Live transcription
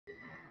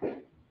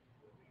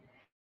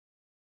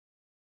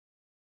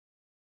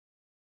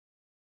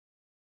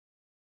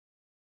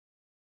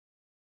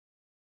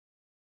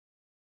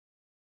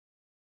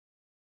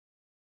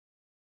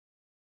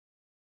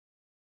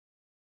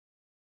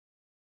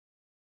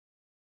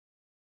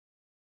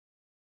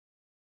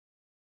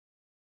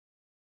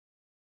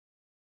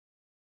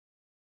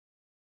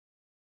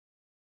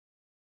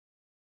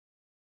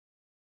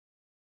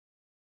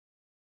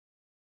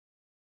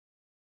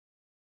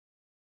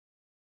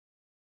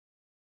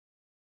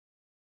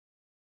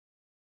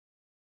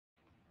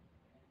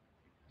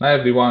Hi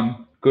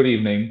everyone, good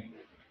evening.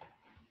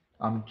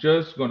 I'm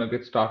just gonna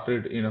get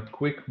started in a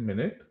quick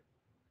minute,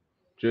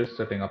 just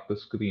setting up the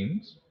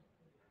screens.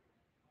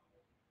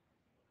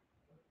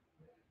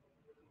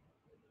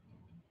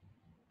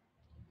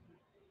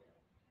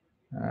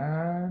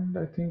 And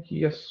I think,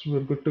 yes,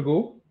 we're good to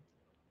go.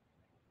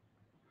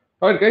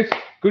 All right, guys,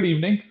 good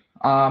evening.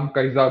 I'm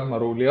Kaizad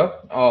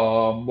Marolia.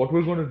 What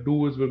we're going to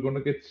do is we're going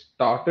to get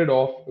started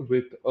off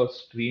with a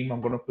stream.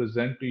 I'm going to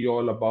present to you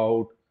all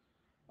about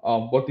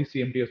what the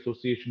CMT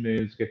Association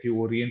is, get you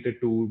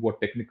oriented to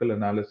what technical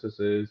analysis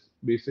is,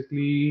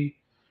 basically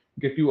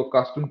get you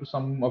accustomed to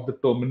some of the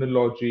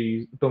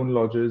terminologies,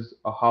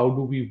 how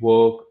do we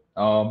work,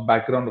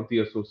 background of the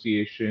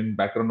association,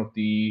 background of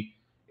the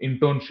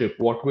internship,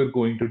 what we're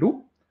going to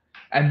do,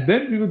 and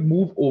then we would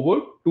move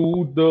over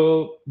to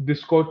the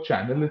Discord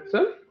channel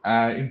itself,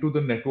 into the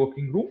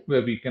networking room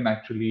where we can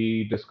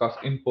actually discuss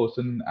in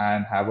person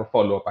and have a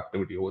follow-up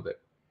activity over there.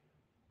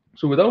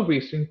 So without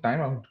wasting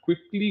time, I'm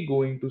quickly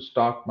going to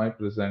start my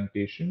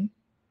presentation.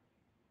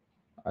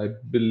 I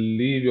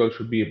believe you all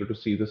should be able to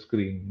see the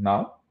screen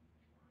now.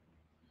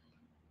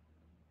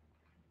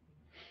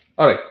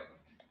 All right.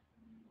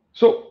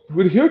 So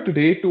we're here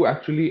today to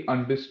actually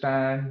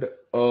understand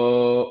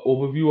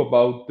overview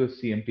about the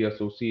CMT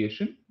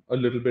Association, a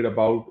little bit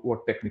about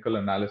what technical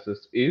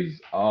analysis is,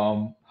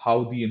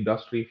 how the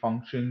industry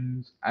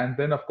functions, and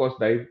then of course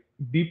dive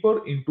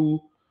deeper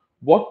into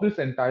what this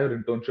entire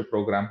internship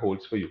program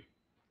holds for you.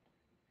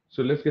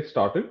 So let's get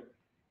started.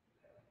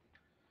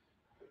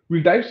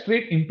 We'll dive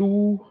straight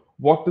into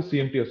what the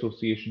CMT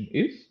Association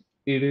is.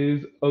 It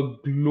is a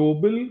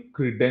global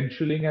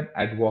credentialing and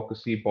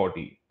advocacy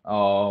body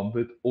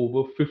with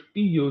over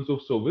 50 years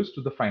of service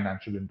to the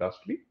financial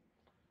industry.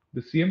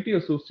 The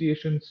CMT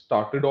Association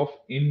started off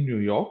in New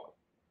York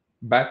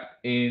back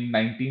in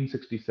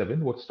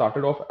 1967. What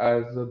started off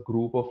as a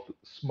group of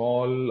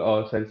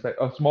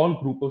a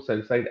small group of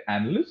sell side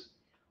analysts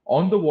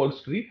on the Wall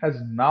Street has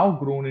now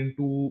grown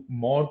into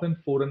more than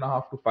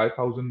 4.5 to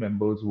 5,000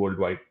 members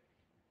worldwide.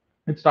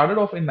 It started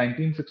off in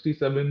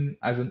 1967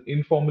 as an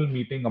informal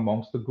meeting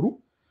amongst the group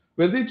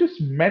where they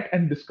just met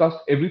and discussed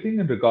everything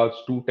in regards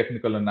to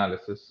technical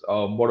analysis.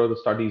 What are the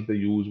studies they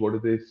use? What do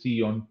they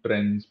see on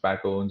trends,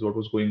 patterns? What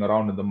was going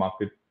around in the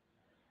market?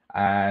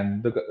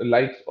 And the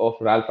likes of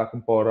Ralph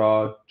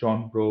Acampora,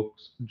 John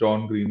Brooks,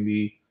 John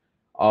Greenlee,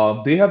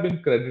 they have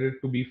been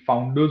credited to be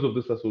founders of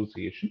this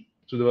association.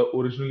 So there were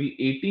originally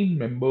 18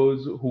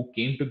 members who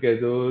came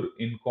together,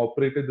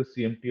 incorporated the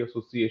CMT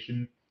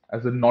Association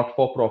as a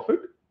not-for-profit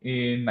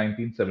in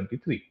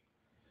 1973.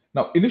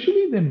 Now,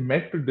 initially they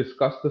met to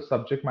discuss the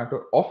subject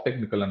matter of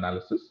technical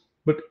analysis,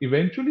 but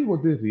eventually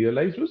what they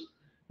realized was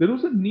there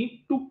was a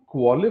need to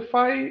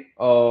qualify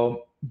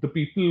the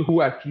people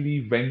who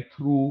actually went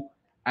through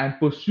and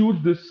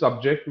pursued this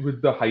subject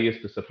with the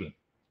highest discipline.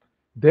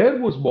 There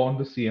was born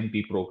the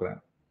CMT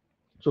program.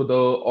 So the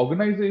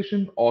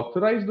organization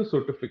authorized the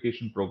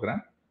certification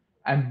program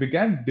and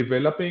began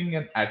developing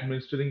and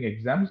administering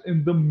exams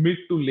in the mid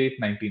to late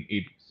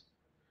 1980s.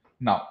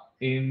 Now,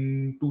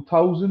 in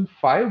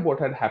 2005, what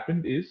had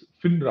happened is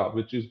FINRA,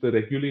 which is the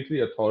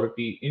regulatory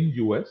authority in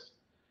US,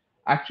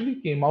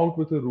 actually came out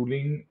with a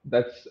ruling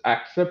that's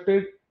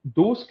accepted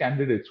those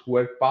candidates who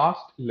had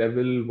passed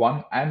level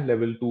 1 and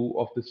level 2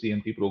 of the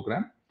CMT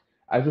program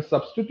as a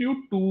substitute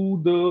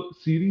to the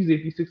Series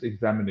 86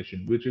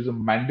 examination, which is a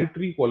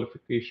mandatory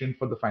qualification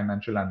for the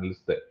financial analyst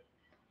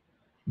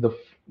there.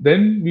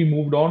 Then we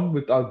moved on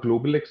with our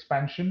global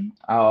expansion.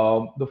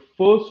 The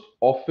first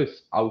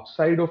office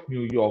outside of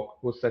New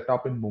York was set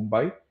up in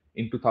Mumbai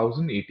in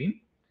 2018,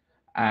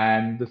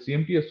 and the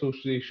CMT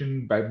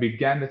Association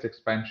began its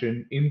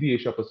expansion in the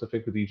Asia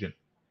Pacific region.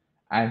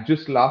 And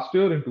just last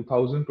year in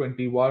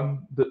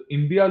 2021, the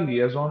India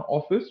Liaison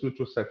Office, which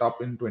was set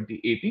up in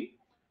 2018,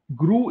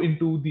 grew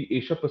into the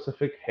Asia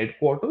Pacific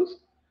headquarters,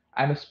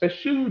 and a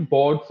special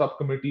board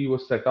subcommittee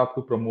was set up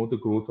to promote the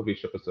growth of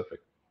Asia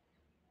Pacific.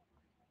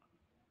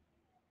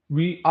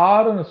 We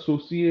are an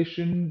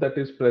association that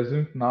is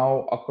present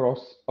now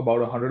across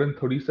about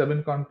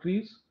 137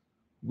 countries.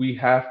 We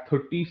have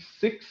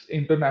 36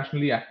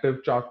 internationally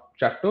active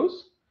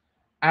chapters.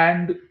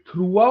 And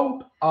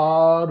throughout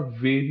our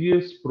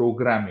various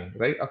programming,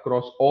 right,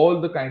 across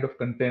all the kind of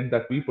content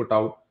that we put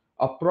out,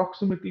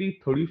 approximately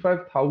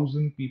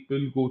 35,000 people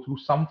go through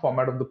some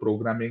format of the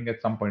programming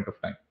at some point of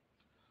time.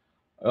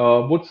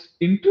 What's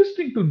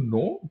interesting to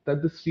know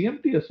that the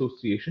CMT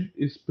Association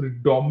is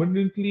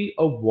predominantly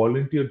a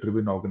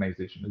volunteer-driven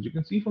organization. As you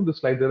can see from the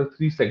slide, there are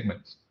three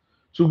segments.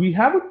 So we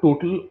have a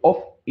total of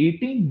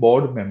 18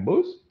 board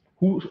members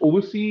who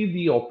oversee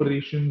the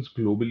operations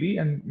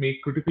globally and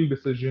make critical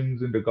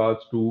decisions in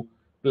regards to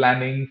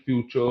planning,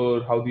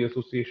 future, how the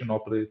association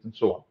operates, and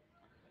so on.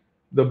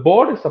 The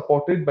board is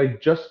supported by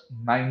just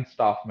 9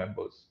 staff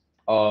members,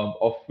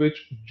 of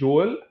which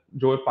Joel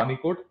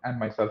Panikot, and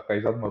myself,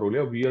 Kaizad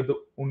Marolia, we are the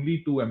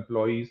only two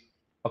employees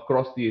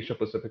across the Asia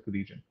Pacific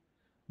region.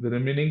 The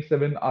remaining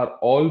seven are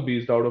all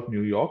based out of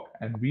New York,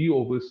 and we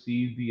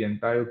oversee the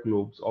entire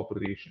globe's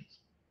operations.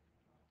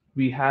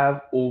 We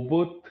have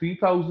over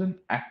 3,000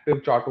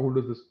 active charter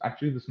holders.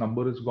 Actually, this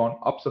number has gone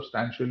up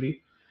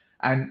substantially.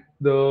 And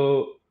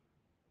a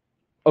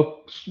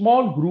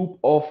small group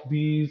of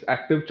these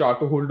active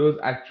charter holders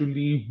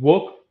actually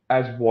work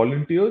as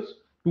volunteers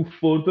to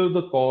further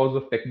the cause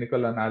of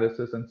technical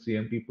analysis and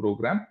CMT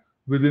program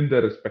within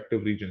their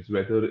respective regions,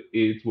 whether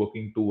it's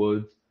working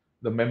towards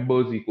the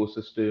members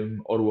ecosystem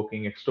or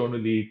working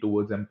externally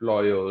towards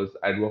employers,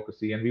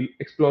 advocacy, and we'll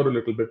explore a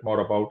little bit more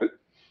about it.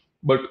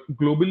 But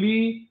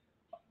globally,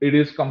 it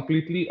is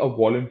completely a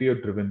volunteer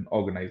driven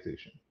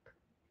organization.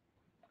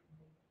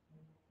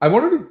 I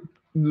wanted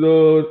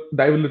to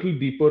dive a little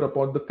deeper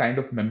upon the kind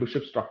of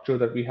membership structure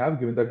that we have,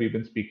 given that we've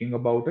been speaking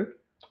about it.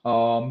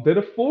 There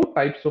are four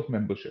types of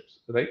memberships,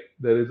 right?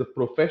 There is a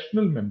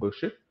professional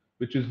membership,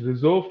 which is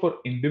reserved for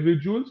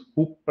individuals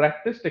who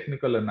practice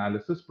technical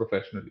analysis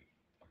professionally.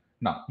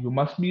 Now, you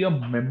must be a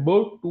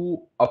member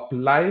to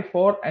apply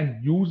for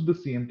and use the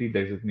CMT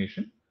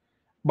designation.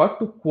 But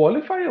to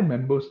qualify a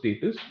member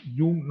status,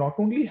 you not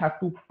only have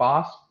to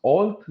pass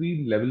all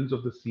three levels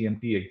of the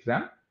CMT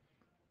exam,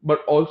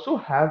 but also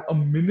have a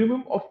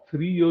minimum of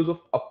 3 years of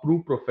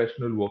approved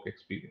professional work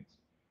experience.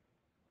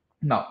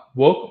 Now,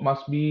 work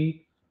must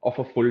be of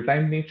a full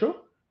time nature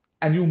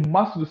and you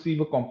must receive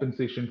a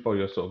compensation for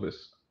your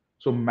service.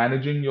 So,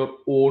 managing your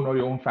own or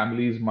your own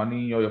family's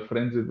money or your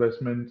friends'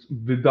 investments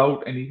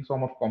without any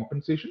form of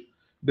compensation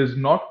does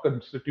not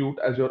constitute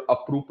as your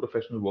approved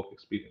professional work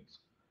experience.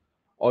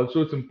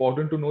 Also, it's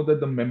important to know that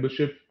the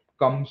membership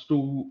comes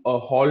to a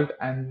halt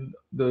and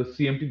the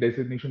CMT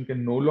designation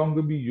can no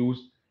longer be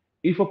used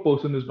if a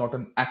person is not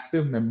an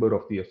active member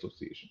of the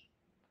association.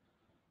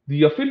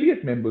 The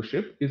affiliate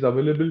membership is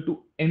available to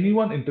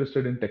anyone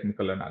interested in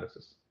technical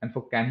analysis and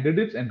for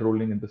candidates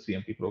enrolling in the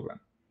CMT program.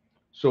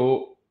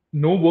 So,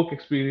 no work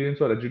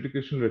experience or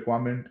educational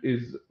requirement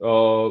is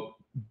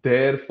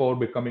there for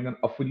becoming an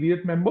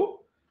affiliate member.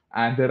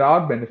 And there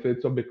are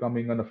benefits of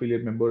becoming an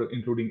affiliate member,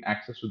 including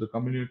access to the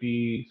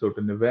community,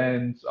 certain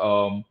events,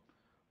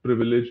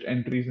 privileged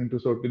entries into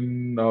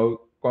certain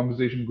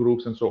conversation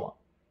groups, and so on.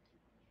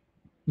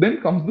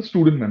 Then comes the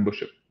student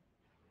membership.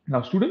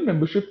 Now, student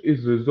membership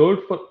is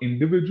reserved for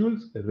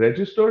individuals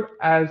registered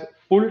as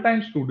full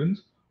time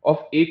students of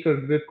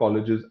accredited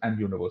colleges and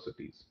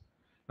universities.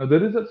 Now,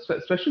 there is a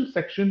special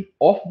section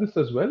of this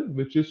as well,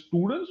 which is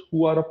students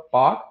who are a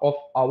part of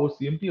our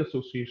CMT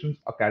Association's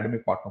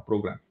academic partner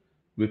program,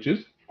 which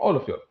is all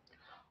of you.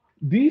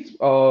 These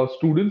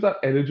students are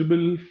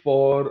eligible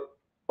for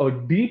a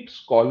deep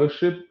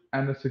scholarship,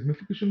 and a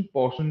significant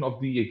portion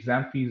of the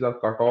exam fees are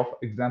cut off.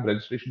 Exam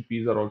registration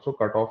fees are also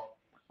cut off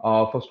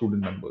for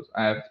student members,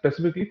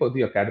 specifically for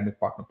the academic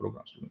partner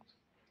program students.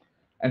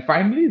 And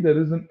finally, there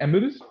is an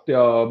emeritus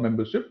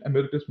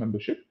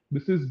membership.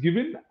 This is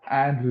given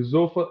and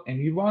reserved for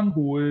anyone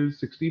who is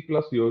 60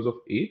 plus years of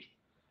age,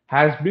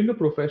 has been a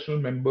professional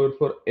member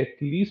for at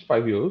least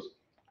 5 years,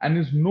 and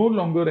is no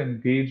longer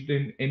engaged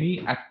in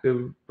any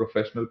active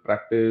professional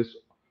practice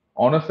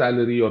on a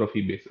salary or a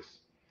fee basis.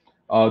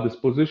 This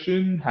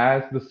position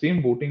has the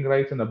same voting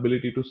rights and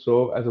ability to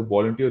serve as a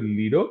volunteer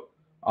leader,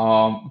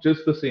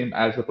 just the same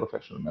as the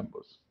professional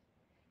members.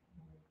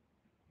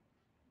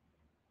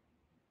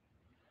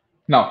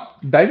 Now,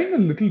 diving a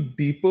little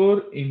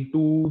deeper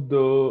into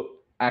the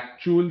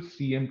actual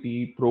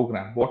CMT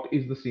program. What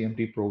is the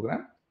CMT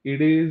program? It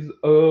is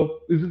a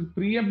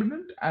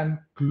preeminent and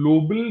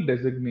global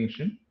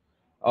designation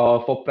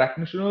for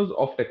practitioners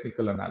of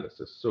technical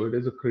analysis. So it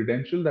is a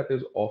credential that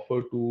is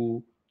offered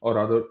to, or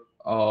rather,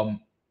 um,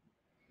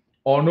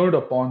 honored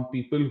upon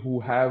people who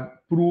have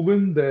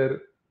proven their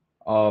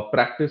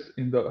practice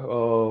in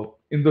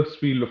this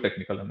field of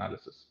technical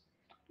analysis.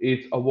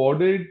 It's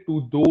awarded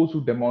to those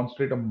who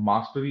demonstrate a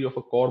mastery of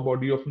a core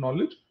body of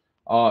knowledge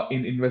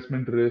in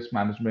investment risk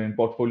management,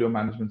 portfolio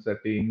management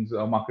settings,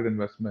 market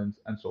investments,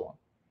 and so on.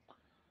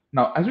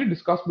 Now, as we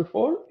discussed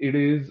before, it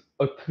is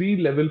a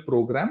three-level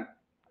program,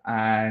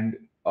 and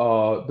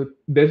the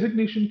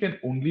designation can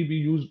only be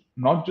used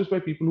not just by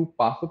people who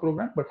pass the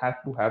program, but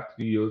have to have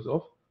 3 years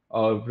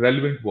of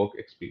relevant work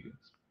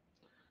experience.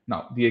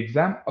 Now, the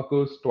exam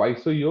occurs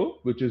twice a year,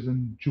 which is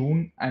in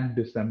June and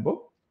December.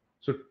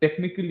 So,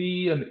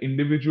 technically, an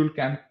individual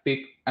can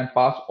take and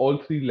pass all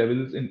three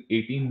levels in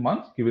 18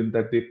 months, given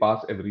that they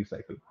pass every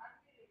cycle.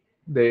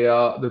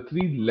 The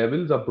three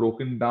levels are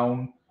broken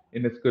down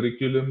in its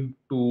curriculum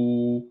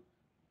to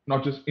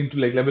not just into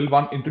like level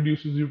one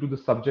introduces you to the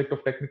subject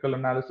of technical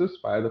analysis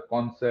via the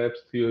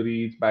concepts,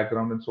 theories,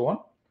 background, and so on.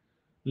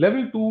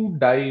 Level two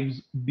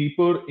dives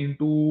deeper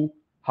into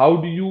how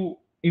do you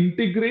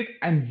integrate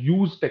and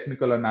use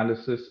technical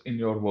analysis in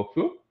your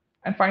workflow.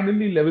 And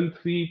finally, level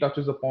three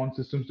touches upon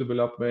systems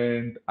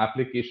development,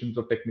 applications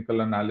of technical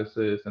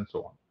analysis, and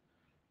so on.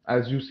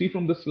 As you see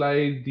from the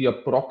slide, the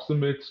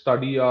approximate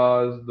study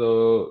hours,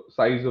 the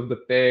size of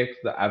the text,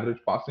 the average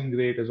passing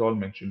rate is all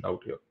mentioned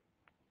out here.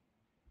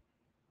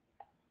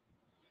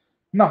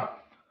 Now,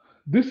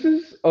 this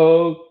is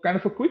a kind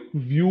of a quick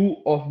view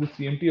of the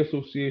CMT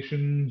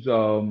Association's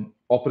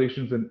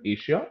operations in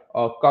Asia.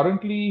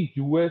 Currently,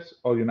 US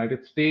or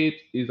United States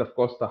is, of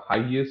course, the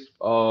highest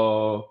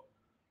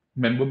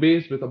member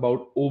base with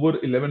about over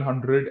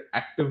 1100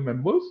 active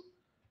members.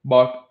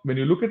 But when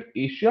you look at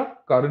Asia,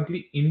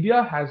 currently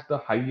India has the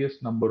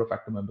highest number of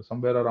active members,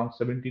 somewhere around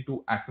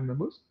 72 active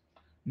members.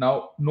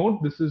 Now,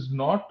 note this is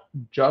not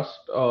just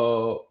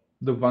the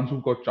ones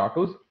who got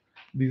charters.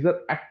 These are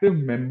active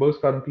members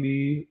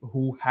currently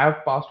who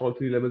have passed all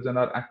three levels and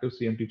are active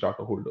CMT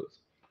charter holders.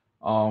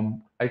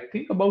 I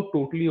think about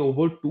totally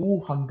over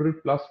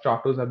 200 plus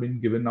charters have been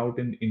given out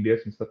in India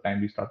since the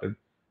time we started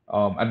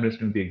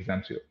administering the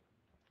exams here.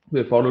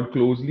 They're followed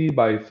closely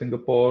by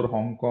Singapore,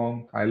 Hong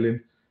Kong,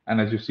 Thailand,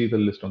 and as you see the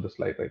list on the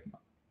slide right now.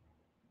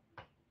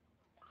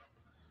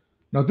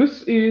 Now,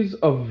 this is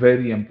a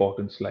very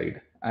important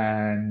slide,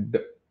 and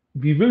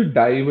we will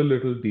dive a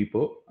little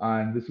deeper,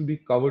 and this will be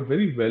covered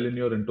very well in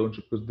your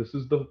internship because this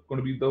is going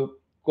to be the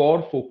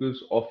core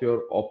focus of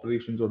your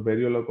operations or where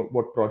you're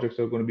what projects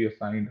are going to be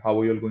assigned, how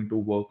are you going to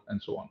work,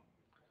 and so on.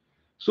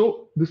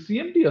 So, the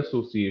CMT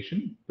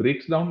Association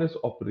breaks down its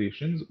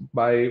operations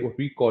by what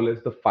we call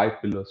as the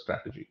five pillar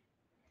strategy.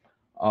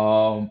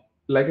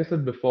 Like I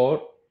said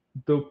before,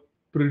 the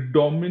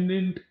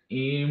predominant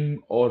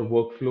aim or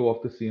workflow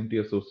of the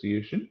CMT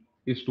Association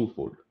is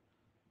twofold.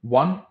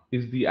 One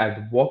is the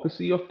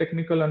advocacy of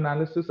technical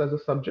analysis as a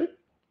subject,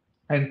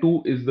 and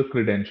two is the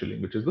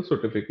credentialing, which is the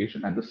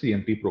certification and the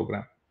CMT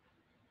program.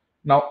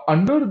 Now,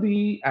 under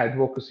the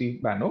advocacy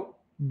banner,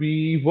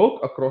 we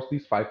work across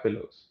these five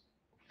pillars.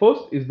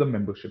 First is the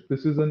membership.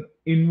 This is an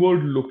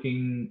inward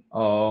looking,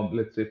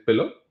 let's say,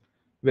 pillar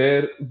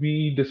where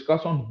we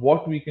discuss on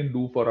what we can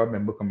do for our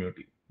member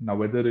community. Now,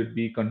 whether it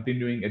be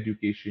continuing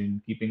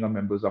education, keeping our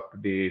members up to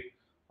date,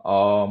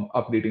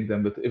 updating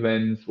them with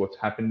events, what's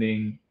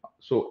happening.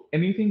 So,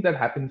 anything that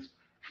happens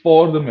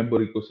for the member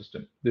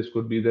ecosystem. This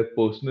could be their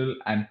personal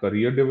and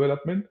career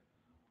development,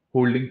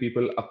 holding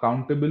people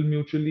accountable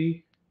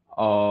mutually,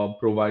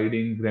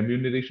 providing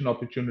remuneration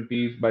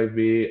opportunities by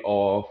way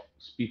of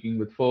speaking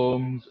with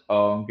firms,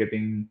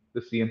 getting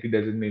the CMT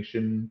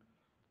designation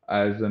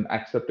as an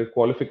accepted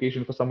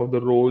qualification for some of the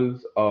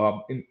roles,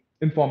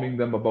 informing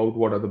them about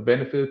what are the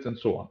benefits and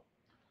so on.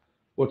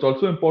 What's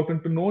also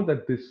important to know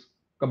that this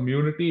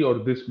community or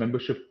this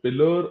membership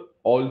pillar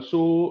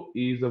also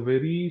is a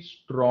very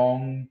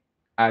strong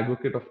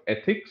advocate of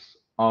ethics,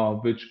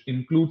 which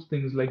includes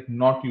things like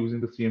not using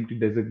the CMT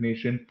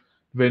designation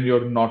when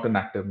you're not an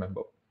active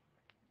member.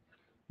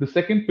 The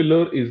second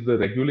pillar is the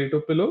regulator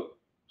pillar.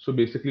 So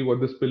basically,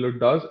 what this pillar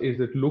does is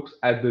it looks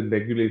at the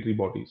regulatory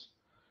bodies.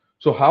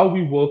 So how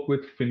we work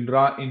with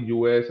FINRA in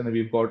US and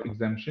we've got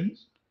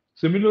exemptions.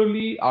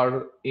 Similarly,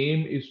 our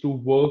aim is to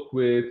work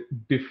with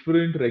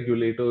different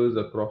regulators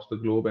across the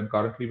globe. And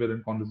currently, we're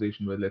in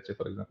conversation with, let's say,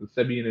 for example,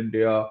 SEBI in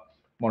India,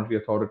 Monetary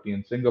Authority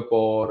in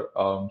Singapore,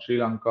 Sri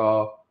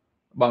Lanka,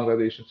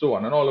 Bangladesh, and so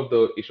on, and all of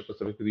the Asia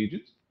Pacific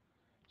regions.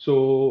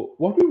 So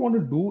what we want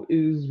to do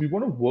is we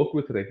want to work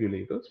with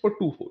regulators for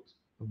two folds.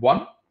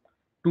 One,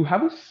 to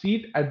have a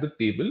seat at the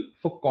table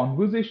for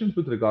conversations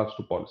with regards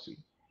to policy.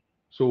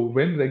 So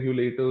when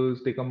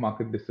regulators take a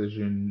market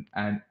decision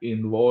and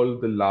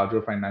involve the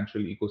larger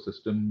financial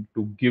ecosystem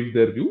to give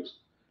their views,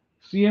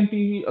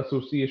 CMT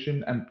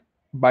association and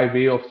by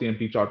way of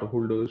CMT charter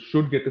holders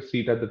should get a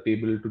seat at the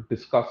table to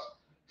discuss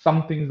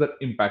some things that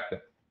impact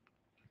them.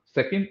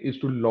 Second is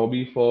to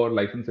lobby for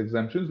license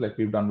exemptions like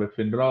we've done with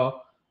FINRA,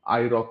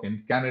 IROC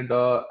in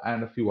Canada,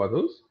 and a few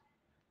others.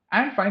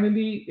 And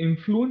finally,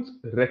 influence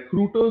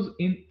recruiters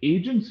in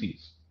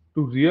agencies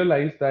to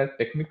realize that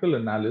technical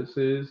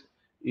analysis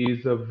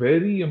is a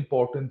very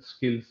important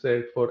skill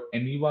set for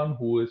anyone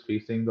who is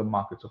facing the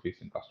markets or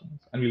facing customers.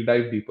 And we'll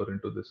dive deeper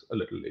into this a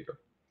little later.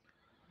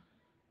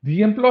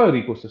 The employer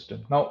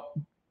ecosystem. Now,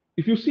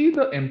 if you see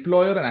the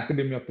employer and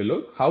academia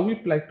pillar, how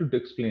we like to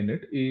explain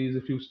it is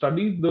if you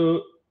study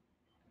the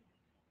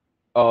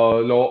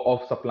law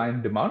of supply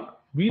and demand,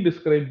 we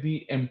describe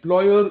the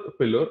employer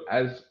pillar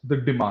as the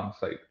demand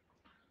side.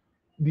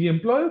 The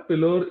employer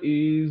pillar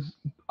is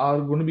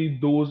are going to be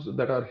those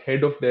that are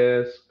head of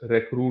desk,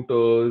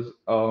 recruiters,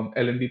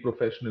 L&D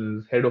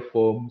professionals, head of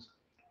firms,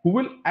 who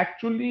will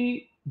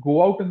actually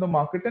go out in the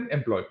market and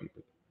employ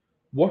people.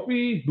 What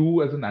we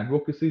do as an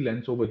advocacy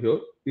lens over here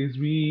is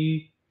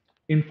we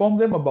inform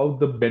them about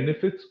the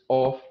benefits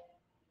of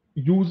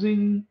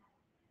using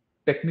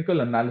technical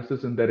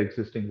analysis in their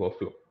existing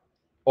workflow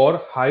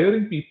or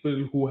hiring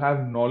people who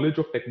have knowledge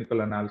of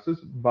technical analysis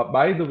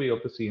by the way of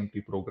the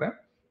CMT program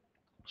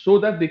so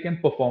that they can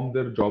perform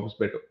their jobs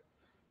better.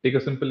 Take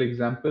a simple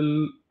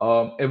example.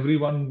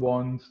 Everyone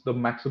wants the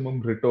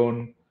maximum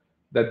return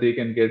that they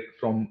can get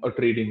from a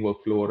trading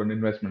workflow or an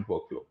investment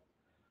workflow.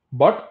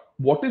 But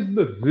what is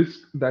the risk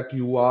that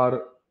you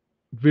are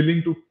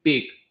willing to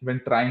take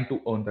when trying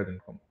to earn that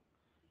income?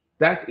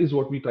 That is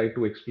what we try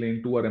to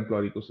explain to our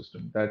employee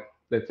ecosystem. That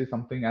let's say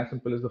something as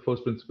simple as the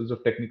first principles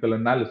of technical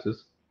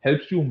analysis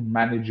helps you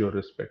manage your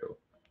risk better,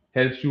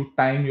 helps you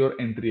time your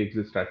entry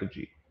exit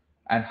strategy,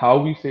 and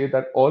how we say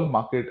that all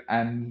market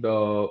and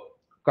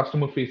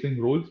customer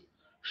facing roles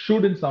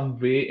should in some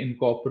way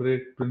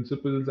incorporate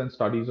principles and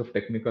studies of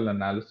technical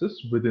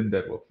analysis within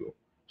their workflow.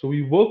 So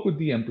we work with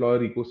the employer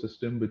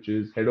ecosystem, which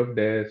is head of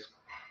desk,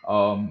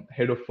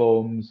 head of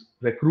firms,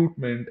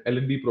 recruitment,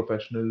 L&D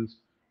professionals,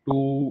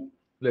 to,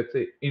 let's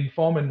say,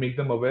 inform and make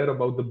them aware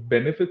about the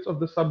benefits of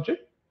the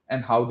subject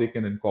and how they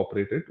can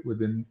incorporate it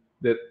within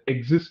their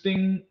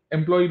existing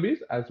employee base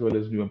as well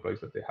as new employees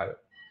that they hire.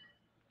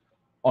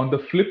 On the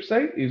flip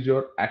side is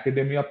your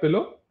academia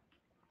pillar.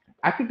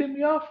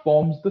 Academia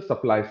forms the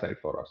supply side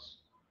for us.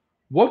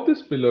 What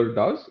this pillar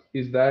does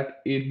is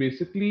that it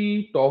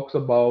basically talks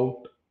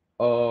about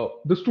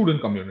the student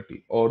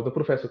community or the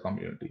professor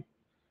community.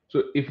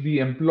 So if the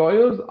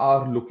employers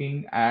are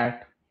looking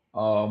at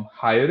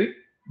hiring,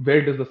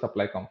 where does the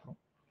supply come from?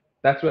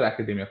 That's where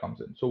academia comes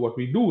in. So what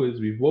we do is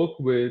we work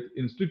with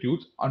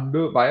institutes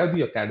under via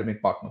the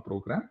academic partner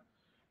program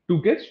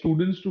to get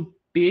students to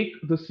take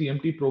the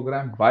CMT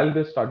program while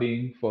they're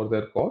studying for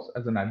their course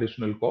as an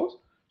additional course,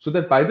 so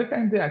that by the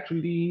time they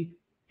actually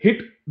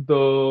hit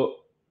the,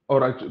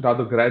 or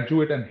rather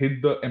graduate and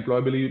hit the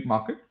employability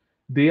market,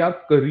 they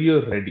are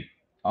career ready.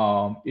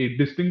 It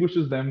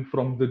distinguishes them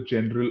from the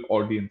general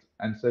audience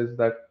and says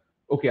that,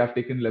 okay, I've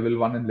taken level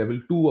one and level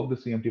two of the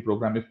CMT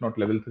program, if not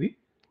level three,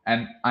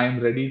 and I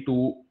am ready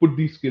to put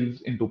these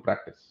skills into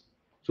practice.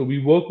 So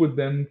we work with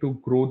them to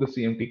grow the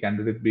CMT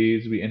candidate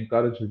base. We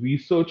encourage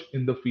research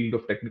in the field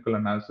of technical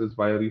analysis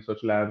via research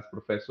labs,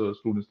 professors,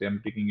 students they are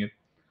taking it,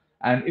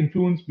 and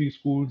influence these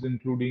schools,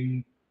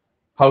 including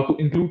how to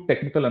include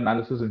technical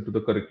analysis into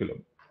the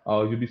curriculum.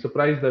 You'd be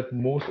surprised that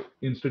most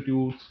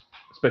institutes,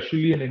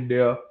 especially in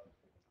India,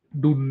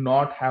 do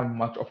not have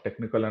much of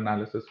technical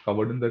analysis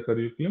covered in their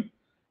curriculum,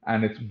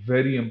 and it's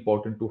very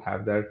important to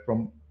have that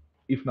from,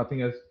 if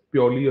nothing else,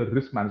 purely a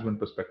risk management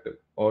perspective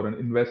or an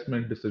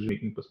investment decision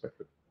making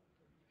perspective.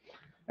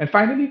 And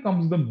finally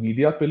comes the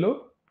media pillar.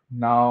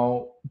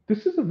 Now,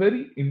 this is a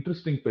very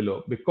interesting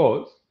pillar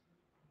because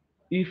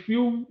if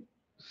you've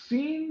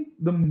seen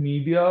the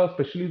media,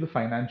 especially the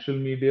financial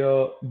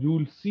media,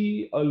 you'll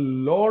see a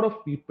lot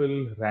of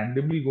people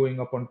randomly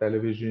going up on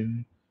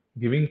television,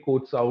 giving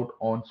quotes out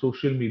on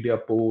social media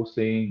posts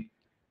saying,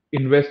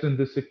 invest in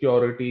this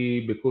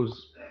security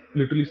because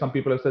literally some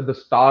people have said the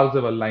stars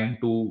have aligned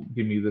to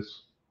give me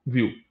this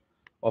view.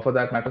 Or for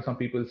that matter, some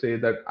people say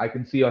that I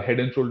can see a head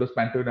and shoulders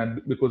pattern,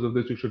 and because of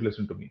this, you should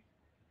listen to me.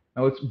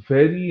 Now, it's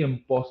very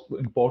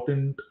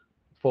important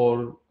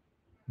for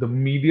the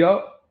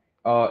media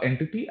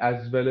entity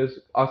as well as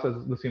us as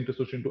the CMT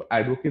Association to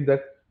advocate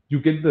that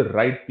you get the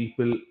right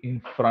people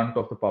in front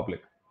of the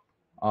public.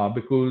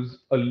 Because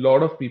a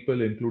lot of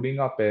people, including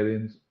our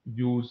parents,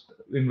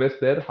 invest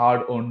their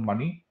hard-earned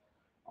money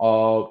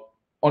uh,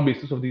 on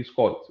basis of these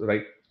calls,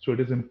 right? So it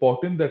is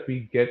important that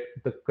we get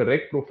the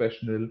correct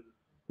professional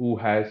who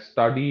has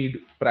studied,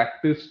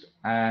 practiced,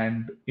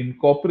 and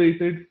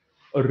incorporated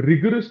a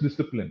rigorous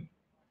discipline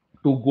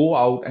to go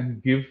out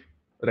and give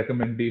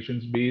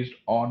recommendations based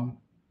on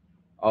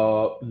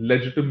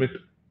legitimate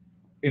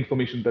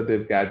information that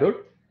they've gathered.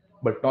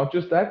 But not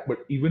just that, but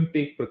even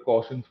take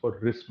precautions for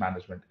risk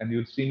management. And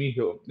you'll see me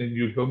here, and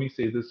you'll hear me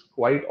say this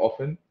quite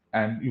often,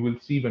 and you will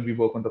see when we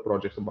work on the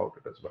projects about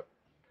it as well.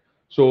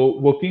 So,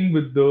 working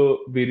with the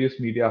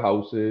various media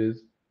houses,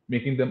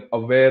 making them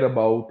aware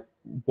about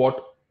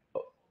what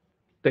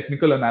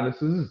technical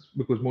analysis is,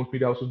 because most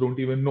media houses don't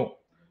even know.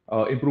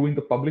 Improving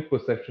the public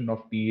perception of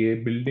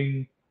TA,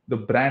 building the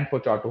brand for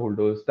charter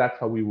holders. That's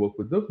how we work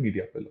with the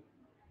media pillar.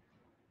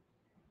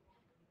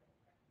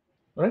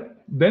 Right?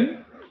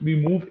 Then we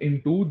move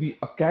into the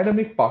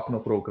academic partner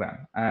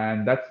program,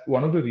 and that's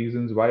one of the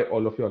reasons why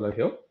all of y'all are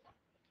here.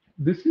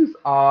 This is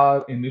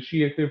our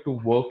initiative to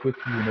work with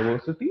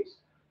universities,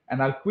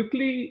 and I'll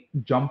quickly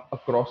jump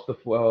across the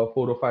four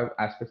or five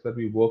aspects that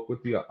we work with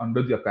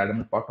under the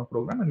academic partner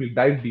program, and we'll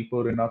dive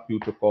deeper in our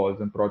future calls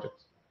and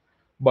projects.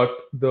 But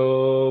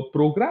the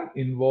program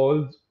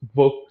involves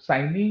work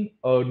signing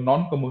a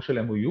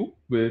non-commercial MOU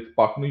with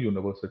partner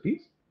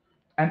universities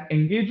and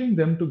engaging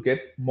them to get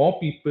more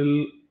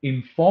people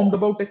informed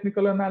about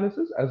technical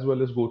analysis as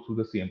well as go through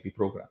the CMP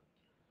program.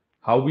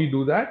 How we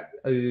do that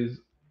is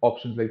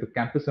options like the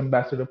Campus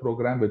Ambassador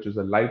program, which is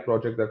a live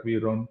project that we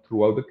run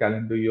throughout the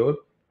calendar year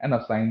and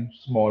assign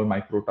small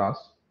micro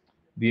tasks.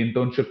 The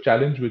internship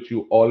challenge, which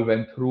you all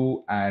went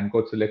through and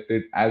got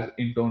selected as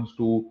interns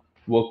to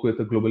work with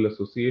a global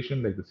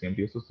association like the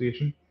CMT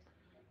Association.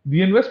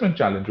 The investment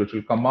challenge, which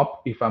will come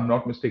up, if I'm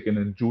not mistaken,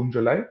 in June,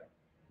 July,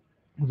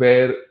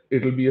 where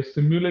it'll be a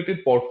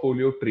simulated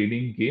portfolio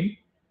trading game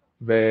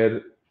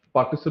where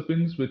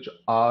participants, which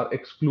are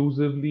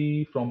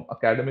exclusively from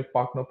academic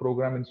partner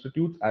program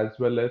institutes as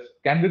well as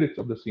candidates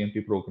of the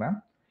CMT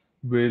program,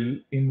 will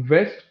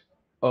invest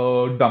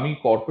a dummy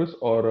corpus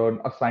or an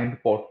assigned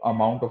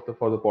amount of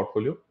for the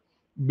portfolio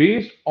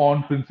based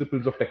on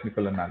principles of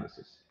technical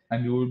analysis,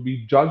 and you will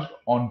be judged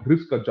on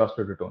risk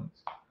adjusted returns.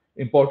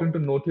 Important to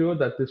note here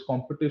that this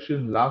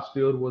competition last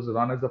year was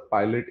run as a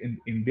pilot in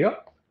India,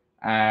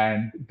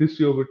 and this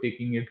year we're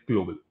taking it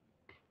global.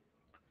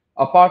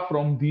 Apart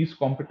from these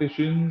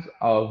competitions,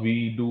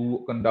 we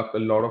do conduct a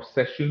lot of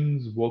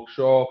sessions,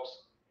 workshops.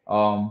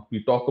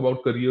 We talk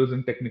about careers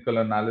in technical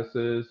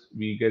analysis.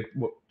 We get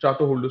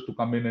charter holders to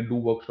come in and do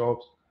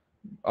workshops,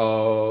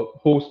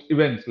 host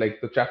events like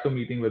the chapter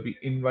meeting where we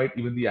invite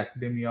even the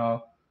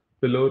academia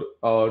pillar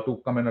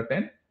to come and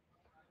attend.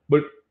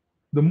 But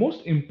the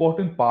most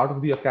important part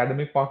of the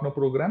academic partner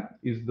program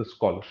is the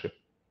scholarship.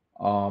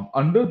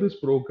 Under this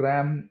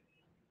program,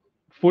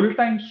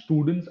 full-time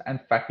students and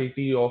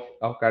faculty of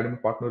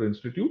academic partner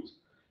institutes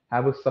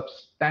have a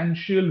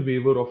substantial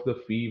waiver of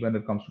the fee when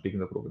it comes to taking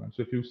the program.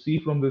 So if you see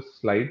from this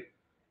slide,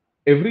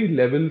 every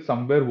level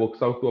somewhere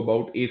works out to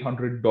about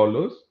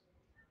 $800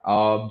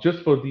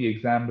 just for the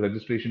exam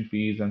registration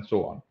fees and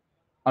so on.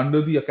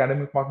 Under the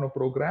academic partner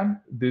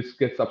program, this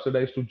gets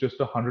subsidized to just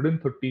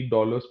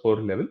 $130 per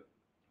level.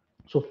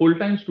 So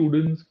full-time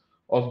students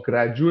of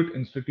graduate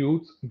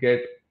institutes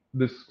get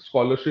this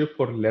scholarship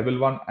for level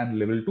one and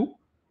level two,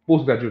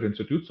 postgraduate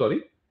institutes,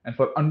 sorry. And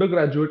for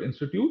undergraduate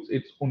institutes,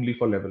 it's only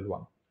for level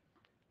one.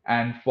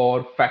 And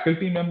for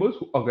faculty members,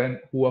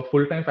 who are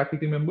full-time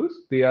faculty members,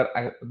 they are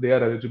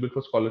eligible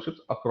for scholarships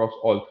across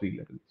all three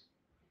levels.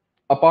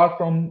 Apart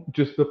from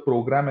just the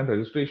program and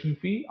registration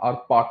fee, our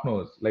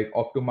partners like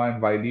Optima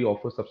and Wiley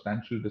offer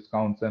substantial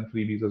discounts and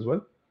freebies as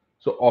well.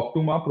 So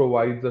Optima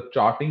provides a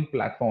charting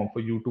platform for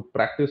you to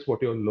practice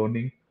what you're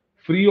learning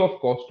free of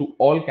cost to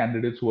all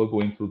candidates who are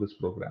going through this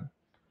program.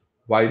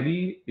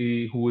 Wiley,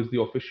 who is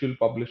the official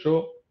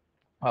publisher,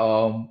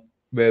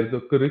 where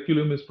the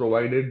curriculum is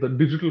provided, the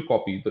digital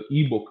copy, the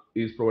ebook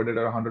is provided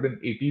at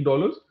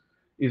 $180,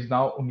 is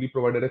now only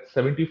provided at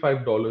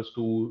 $75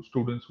 to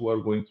students who are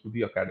going through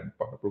the academic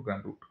partner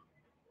program route.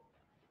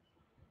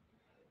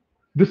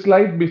 This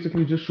slide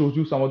basically just shows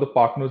you some of the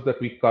partners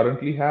that we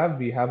currently have.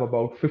 We have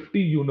about 50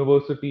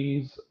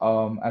 universities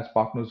as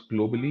partners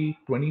globally,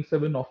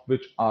 27 of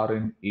which are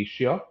in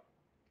Asia.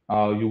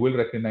 You will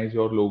recognize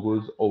your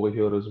logos over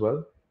here as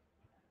well.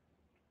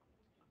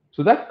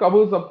 So that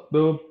covers up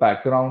the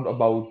background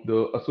about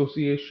the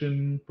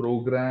association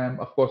program.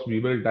 Of course,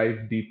 we will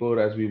dive deeper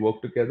as we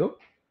work together,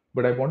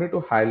 but I wanted to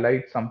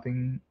highlight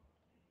something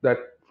that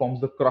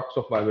forms the crux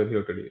of why we're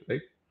here today,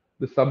 right?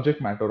 The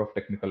subject matter of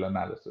technical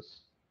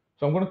analysis.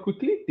 So I'm going to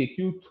quickly take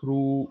you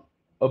through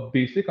a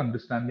basic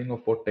understanding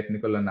of what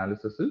technical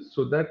analysis is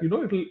so that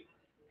it'll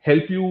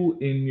help you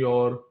in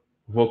your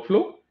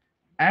workflow.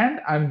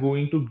 And I'm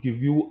going to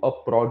give you a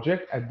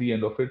project at the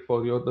end of it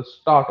for the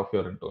start of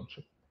your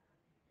internship.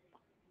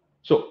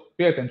 So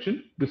pay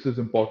attention, this is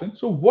important.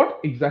 So what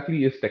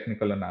exactly is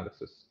technical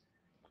analysis?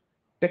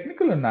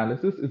 Technical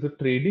analysis is a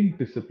trading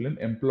discipline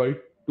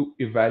employed to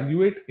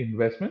evaluate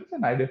investments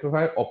and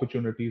identify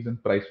opportunities in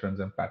price trends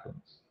and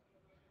patterns.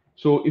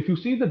 So if you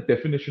see the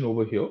definition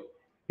over here,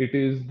 it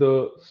is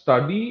the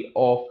study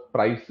of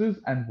prices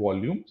and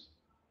volumes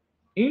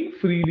in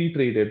freely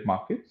traded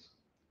markets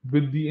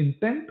with the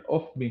intent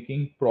of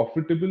making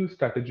profitable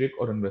strategic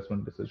or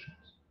investment decisions.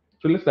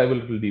 So let's dive a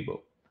little deeper.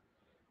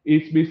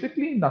 It's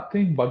basically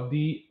nothing but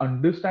the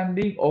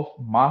understanding of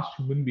mass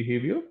human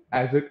behavior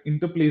as it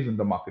interplays in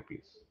the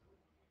marketplace.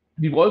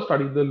 We've all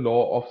studied the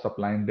law of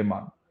supply and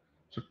demand.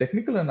 So,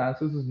 technical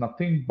analysis is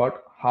nothing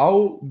but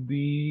how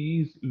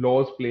these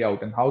laws play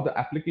out and how the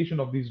application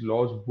of these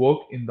laws work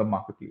in the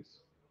marketplace.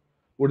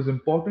 What is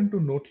important to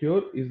note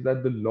here is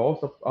that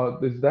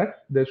is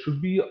that there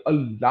should be a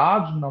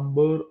large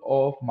number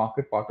of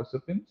market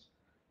participants,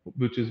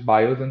 which is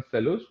buyers and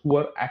sellers, who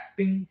are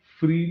acting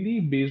freely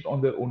based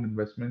on their own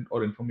investment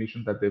or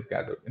information that they've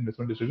gathered,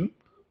 investment decision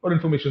or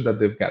information that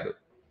they've gathered.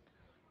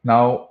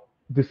 Now,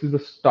 this is a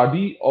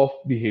study of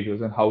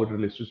behaviors and how it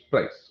relates to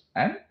price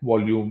and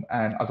volume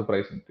and other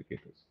price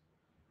indicators.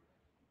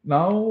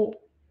 Now,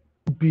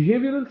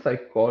 behavioral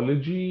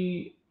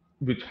psychology,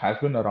 which has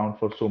been around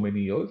for so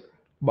many years,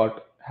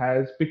 but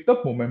has picked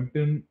up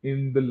momentum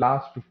in the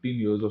last 15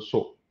 years or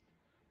so.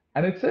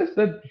 And it says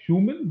that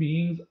human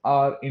beings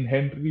are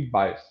inherently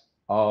biased.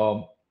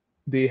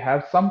 They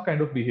have some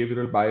kind of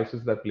behavioral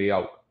biases that play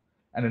out.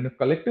 And in a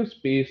collective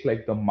space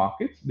like the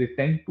markets, they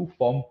tend to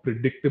form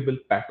predictable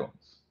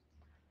patterns.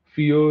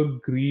 Fear,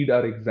 greed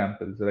are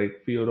examples, right?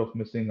 Fear of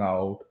missing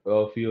out,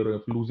 fear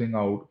of losing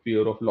out,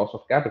 fear of loss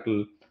of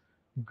capital.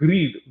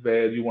 Greed,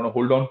 where you want to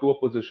hold on to a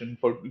position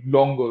for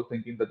longer,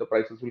 thinking that the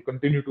prices will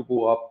continue to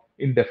go up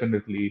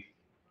indefinitely.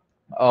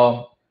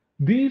 um,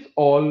 these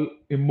all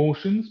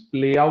emotions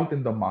play out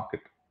in the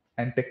market,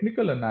 and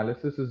technical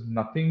analysis is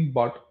nothing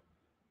but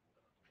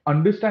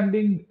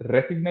understanding,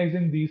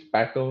 recognizing these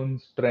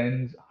patterns,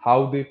 trends,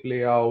 how they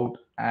play out,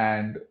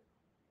 and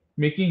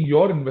making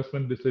your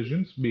investment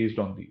decisions based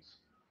on these.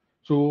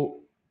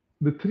 So,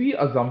 the three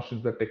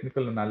assumptions that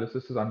technical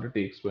analysis is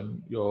undertakes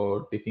when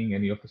you're taking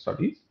any of the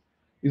studies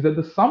is that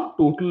the sum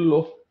total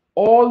of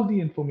all the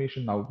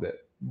information out there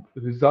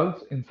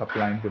results in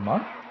supply and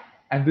demand,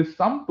 and this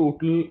sum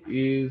total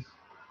is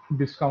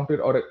discounted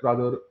or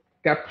rather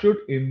captured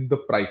in the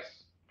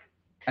price,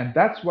 and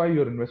that's why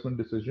your investment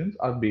decisions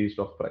are based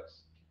off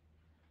price.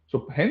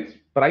 So, hence,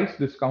 price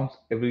discounts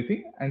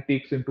everything and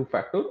takes into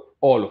factor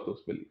all of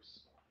those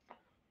beliefs.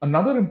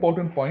 Another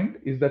important point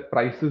is that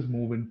prices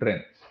move in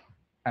trends,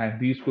 and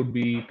these could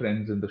be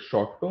trends in the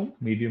short term,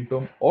 medium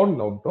term, or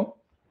long term.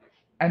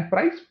 And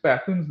price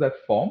patterns that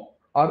form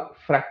are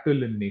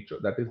fractal in nature.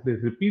 That is, they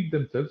repeat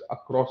themselves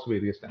across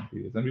various time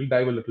periods. And we'll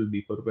dive a little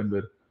deeper when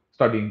we're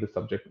studying the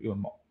subject even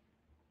more.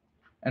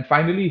 And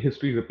finally,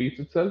 history repeats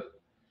itself.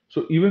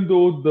 So even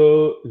though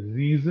the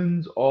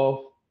reasons of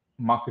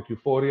market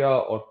euphoria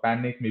or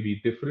panic may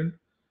be different,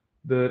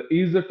 there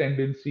is a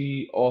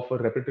tendency of a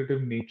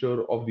repetitive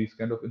nature of these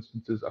kind of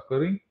instances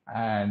occurring,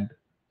 and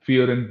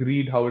fear and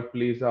greed, how it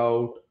plays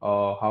out,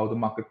 how the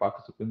market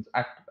participants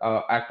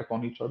act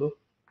upon each other.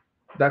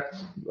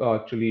 That's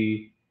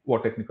actually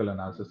what technical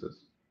analysis is.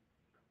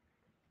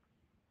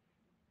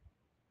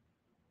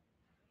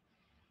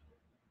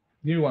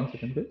 Give me 1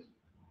 second, please.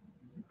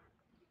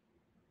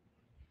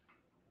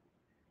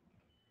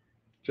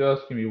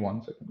 Just give me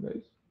 1 second,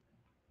 guys.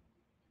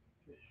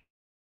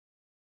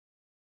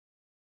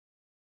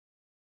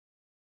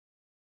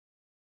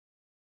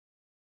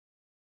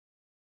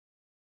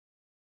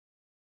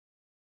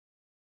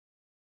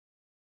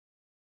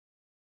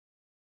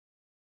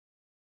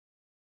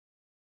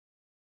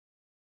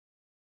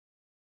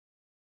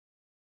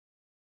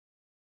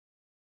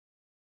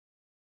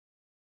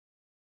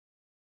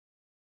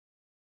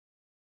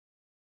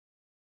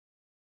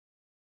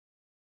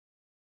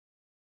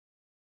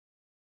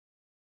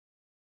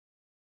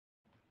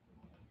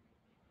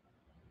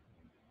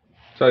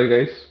 Sorry,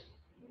 guys.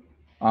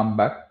 I'm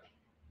back.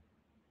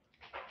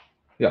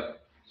 Yeah.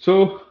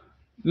 So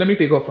let me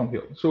take off from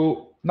here.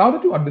 So now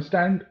that you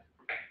understand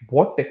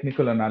what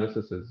technical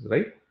analysis is,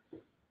 right?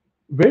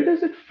 Where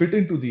does it fit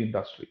into the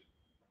industry?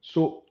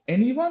 So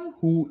anyone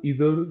who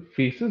either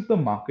faces the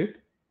market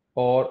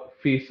or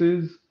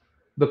faces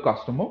the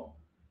customer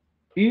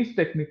is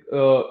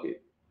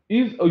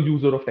is a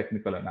user of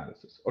technical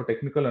analysis, or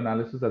technical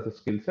analysis as a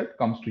skill set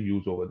comes to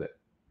use over there,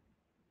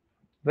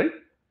 right?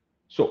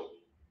 So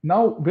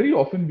now very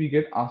often we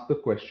get asked the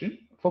question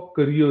for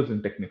careers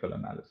in technical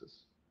analysis,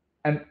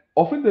 and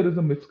often there is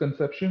a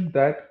misconception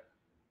that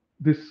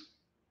this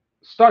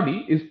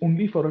study is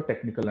only for a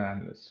technical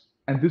analyst,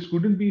 and this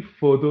couldn't be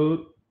further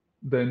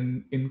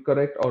than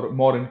incorrect or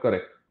more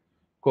incorrect,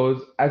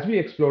 because as we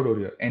explored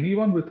earlier,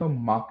 anyone with a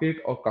market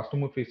or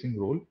customer facing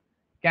role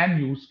can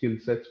use skill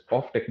sets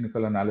of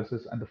technical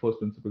analysis and the first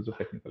principles of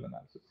technical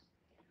analysis.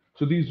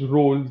 So these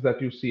roles that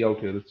you see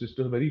out here, it's just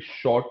a very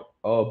short,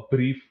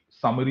 brief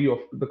summary of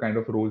the kind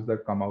of roles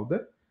that come out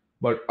there.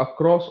 But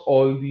across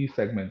all these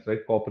segments, right,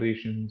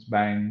 corporations,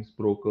 banks,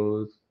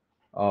 brokers,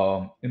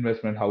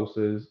 investment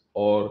houses,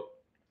 or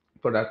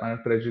for that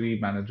matter, treasury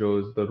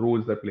managers, the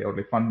roles that play out,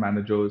 like fund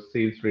managers,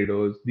 sales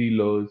traders,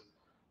 dealers,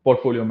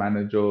 portfolio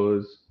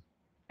managers,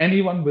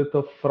 anyone with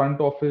a front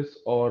office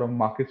or a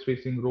markets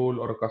facing role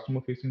or a customer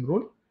facing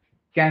role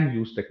can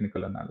use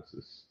technical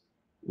analysis.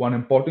 One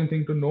important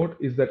thing to note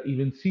is that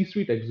even C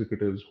suite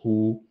executives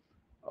who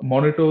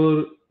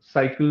monitor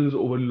cycles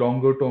over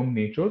longer term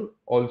nature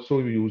also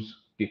use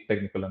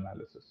technical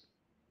analysis.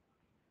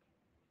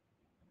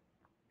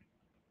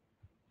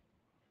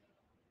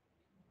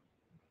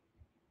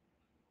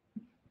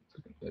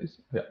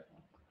 Yeah.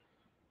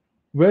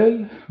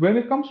 Well, when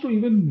it comes to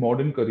even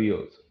modern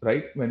careers,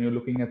 right? When you're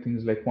looking at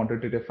things like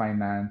quantitative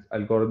finance,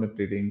 algorithmic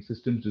trading,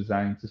 systems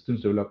design,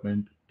 systems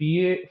development,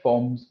 TA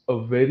forms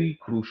a very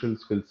crucial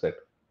skill set.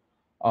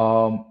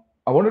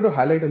 I wanted to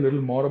highlight a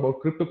little more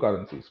about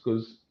cryptocurrencies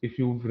because if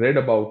you've read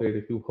about it,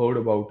 if you've heard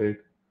about it,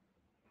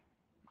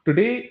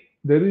 today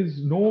there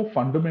is no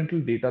fundamental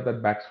data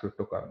that backs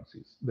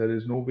cryptocurrencies. There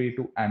is no way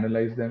to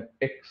analyze them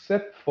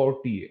except for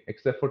TA,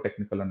 except for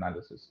technical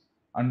analysis.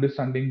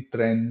 Understanding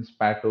trends,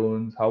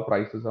 patterns, how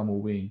prices are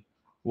moving,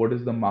 what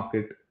is the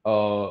market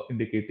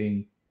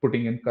indicating,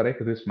 putting in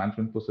correct risk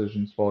management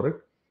positions for it.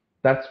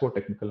 That's what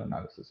technical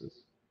analysis is.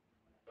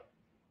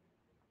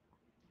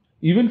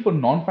 Even for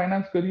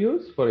non-finance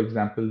careers, for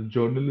example,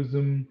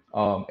 journalism,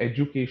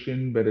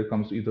 education, where it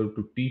comes either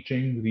to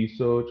teaching,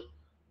 research,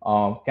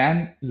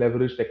 can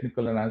leverage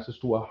technical analysis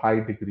to a high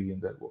degree in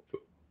their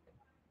workflow.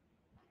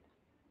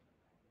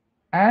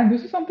 And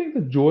this is something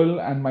that Joel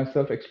and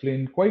myself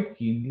explained quite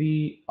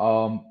keenly.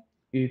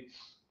 It's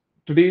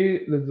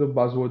today there's a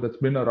buzzword that's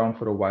been around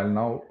for a while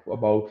now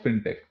about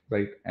fintech,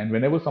 right? And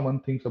whenever someone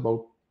thinks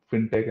about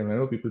fintech, and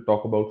whenever people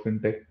talk about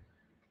fintech,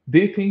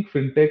 they think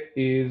fintech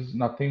is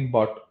nothing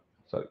but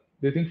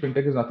they think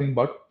fintech is nothing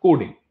but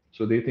coding.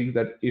 So they think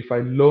that if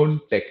I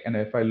learn tech and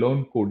if I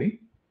learn coding,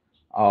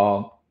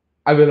 uh,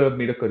 I will have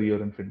made a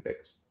career in fintech.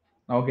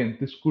 Now again,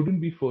 this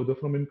couldn't be further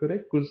from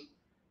incorrect, because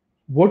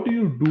what do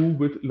you do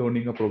with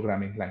learning a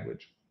programming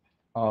language?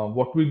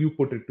 What will you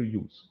put it to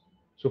use?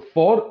 So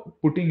for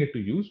putting it to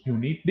use, you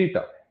need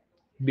data.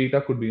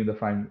 Data could be in the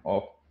form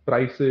of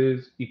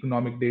prices,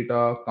 economic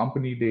data,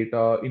 company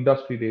data,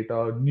 industry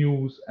data,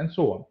 news, and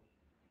so on.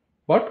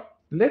 But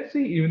let's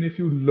say even if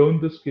you learn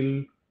the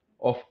skill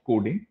of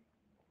coding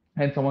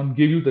and someone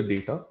give you the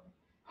data,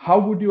 how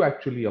would you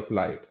actually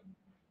apply it?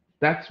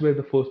 That's where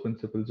the first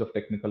principles of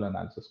technical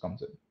analysis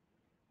comes in.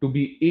 To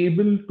be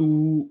able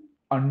to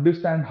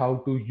understand how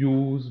to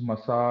use,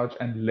 massage,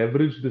 and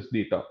leverage this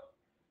data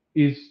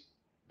is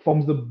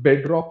forms the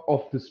bedrock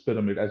of this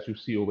pyramid as you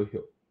see over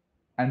here.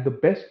 And the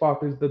best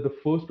part is that the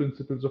first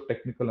principles of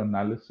technical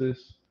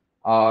analysis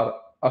are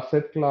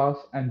asset class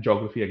and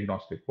geography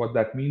agnostic. What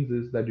that means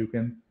is that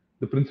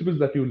the principles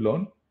that you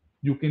learn,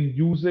 you can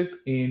use it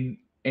in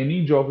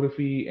any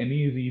geography,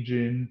 any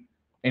region,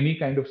 any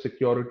kind of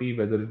security,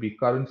 whether it be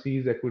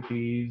currencies,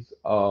 equities,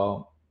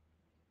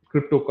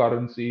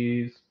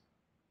 cryptocurrencies,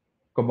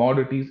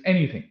 commodities,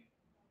 anything,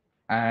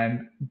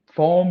 and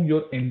form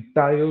your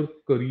entire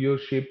career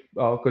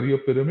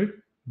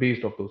pyramid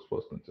based off those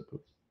first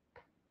principles.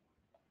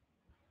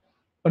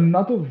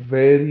 Another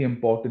very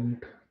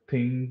important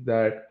thing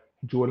that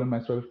Joel and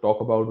myself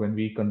talk about when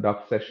we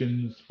conduct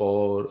sessions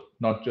for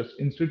not just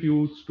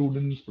institutes,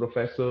 students,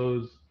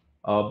 professors,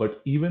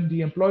 but even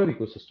the employer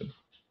ecosystem,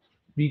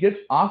 we get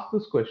asked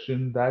this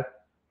question that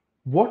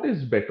what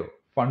is better,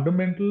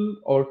 fundamental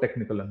or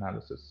technical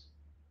analysis?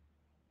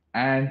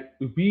 And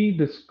we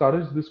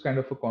discourage this kind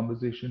of a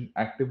conversation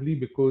actively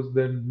because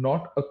they're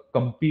not a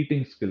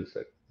competing skill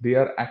set. They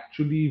are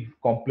actually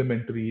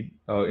complementary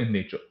in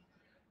nature.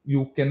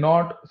 You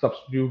cannot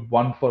substitute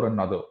one for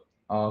another.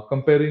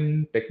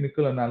 Comparing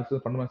technical analysis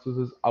and fundamentals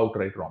is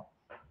outright wrong.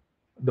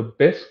 The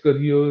best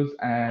careers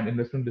and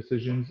investment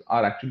decisions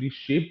are actually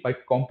shaped by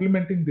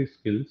complementing these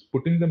skills,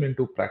 putting them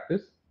into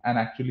practice, and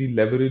actually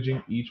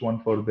leveraging each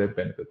one for their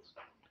benefits.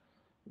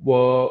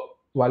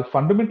 While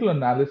fundamental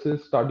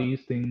analysis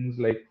studies things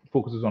like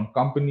focuses on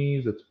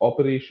companies, its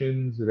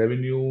operations,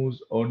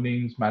 revenues,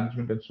 earnings,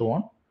 management, and so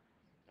on,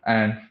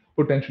 and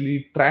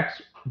potentially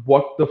tracks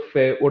what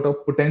a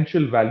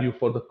potential value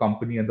for the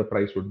company and the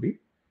price would be.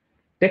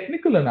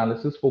 Technical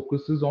analysis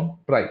focuses on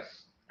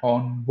price,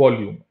 on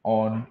volume,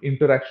 on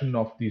interaction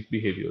of these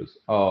behaviors,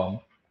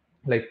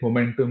 like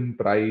momentum,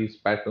 price,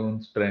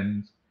 patterns,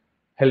 trends,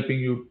 helping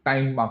you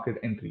time market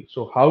entry.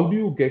 So, how do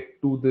you get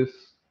to this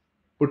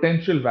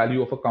potential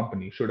value of a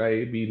company? Should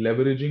I be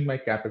leveraging my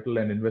capital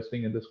and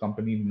investing in this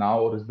company now,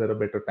 or is there a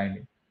better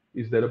timing?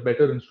 Is there a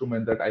better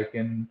instrument that I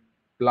can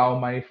plow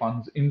my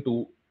funds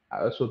into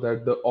so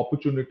that the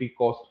opportunity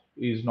cost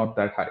is not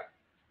that high?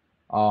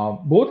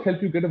 Both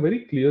help you get a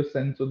very clear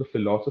sense of the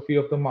philosophy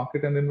of the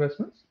market and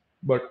investments.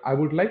 But I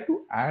would like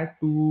to add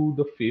to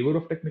the favor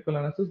of technical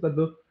analysis that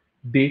the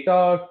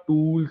data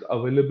tools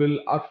available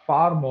are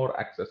far more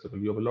accessible.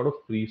 You have a lot of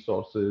free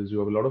sources, you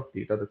have a lot of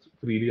data that's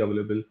freely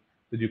available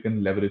that you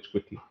can leverage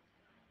quickly.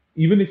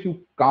 Even if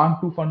you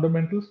can't do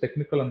fundamentals,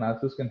 technical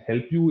analysis can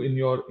help you in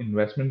your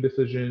investment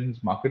decisions,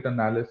 market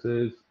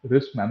analysis,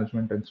 risk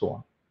management, and so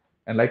on.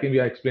 And like I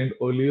explained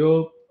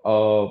earlier,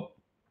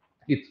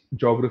 it's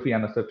geography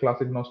and asset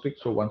class agnostic.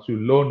 So once you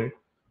learn it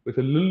with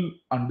a little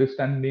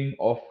understanding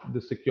of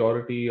the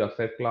security,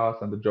 asset class,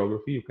 and the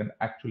geography, you can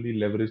actually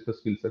leverage the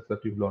skill sets that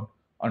you've learned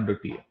under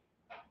TA.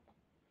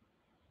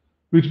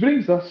 Which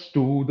brings us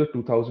to the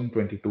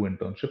 2022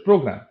 internship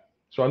program.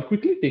 So I'll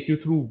quickly take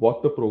you through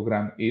what the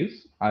program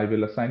is. I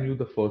will assign you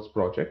the first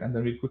project, and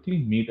then we'll quickly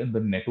meet in the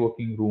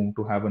networking room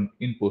to have an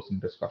in-person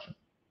discussion.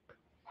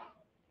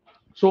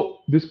 So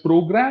this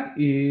program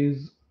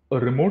is a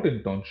remote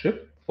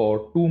internship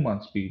for 2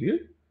 months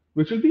period,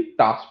 which will be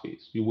task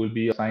based. You will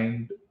be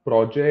assigned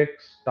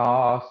projects,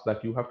 tasks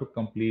that you have to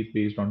complete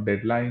based on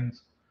deadlines.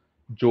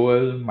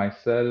 Joel,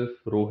 myself,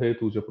 Rohit,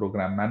 who's your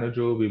program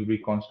manager, will be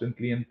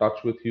constantly in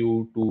touch with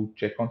you to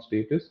check on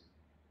status.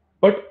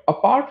 But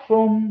apart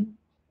from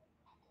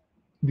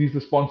these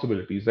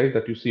responsibilities, right,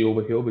 that you see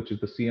over here, which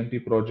is the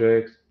CMT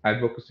projects,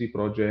 advocacy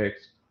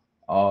projects,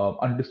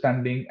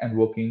 understanding and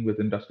working with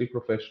industry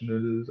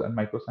professionals and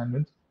micro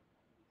assignments,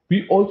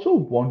 we also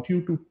want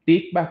you to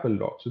take back a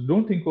lot. So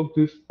don't think of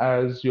this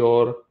as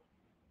your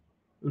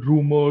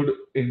rumored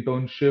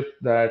internship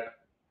that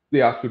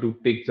they ask you to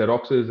take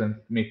Xeroxes and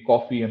make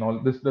coffee and all.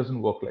 This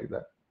doesn't work like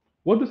that.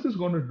 What this is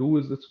going to do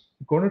is it's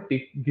going to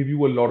give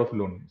you a lot of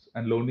learnings,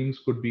 and learnings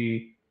could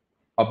be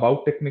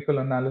about technical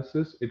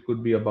analysis. It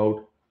could be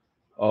about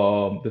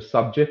the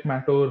subject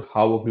matter,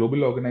 how a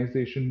global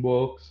organization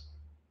works,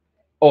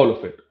 all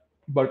of it.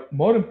 But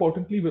more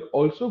importantly, we're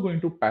also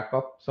going to pack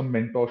up some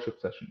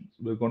mentorship sessions.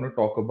 We're going to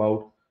talk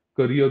about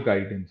career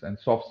guidance and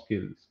soft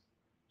skills.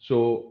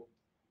 So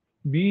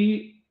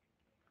be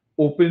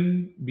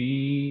open,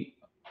 be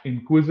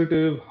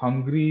inquisitive,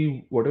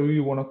 hungry, whatever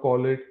you want to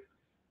call it.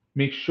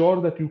 Make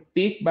sure that you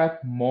take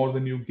back more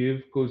than you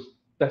give, because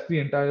that's the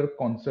entire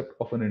concept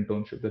of an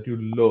internship, that you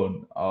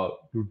learn,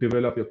 you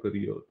develop your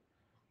career,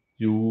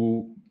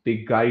 you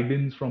take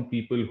guidance from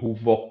people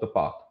who've walked the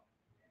path.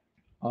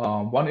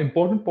 One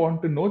important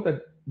point to note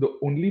that the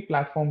only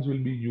platforms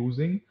we'll be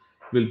using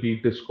will be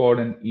Discord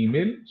and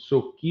email.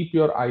 So keep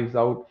your eyes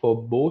out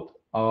for both.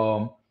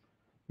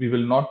 We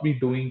will not be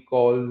doing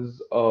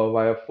calls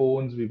via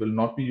phones. We will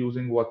not be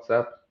using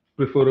WhatsApp,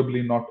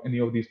 preferably not any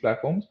of these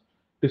platforms.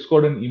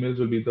 Discord and emails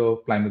will be the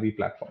primary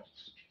platforms.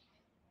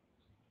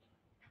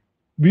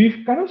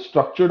 We've kind of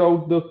structured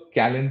out the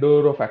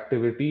calendar of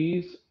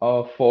activities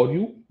for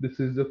you. This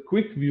is a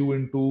quick view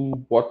into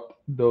what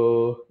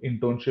the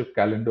internship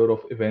calendar of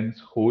events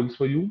holds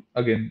for you.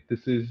 Again,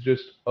 this is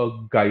just a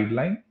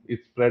guideline.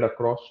 It's spread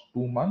across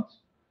 2 months.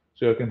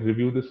 So you can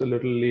review this a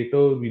little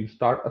later. We'll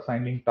start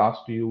assigning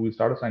tasks to you. We'll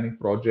start assigning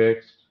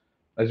projects.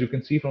 As you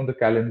can see from the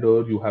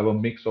calendar, you have a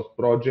mix of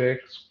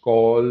projects,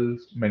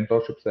 calls,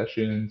 mentorship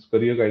sessions,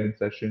 career guidance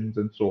sessions,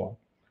 and so on.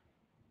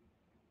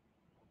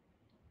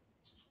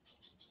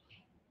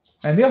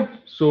 And yeah,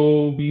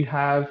 so we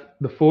have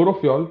the four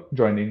of y'all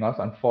joining us.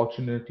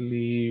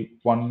 Unfortunately,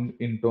 one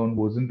intern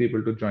wasn't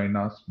able to join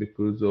us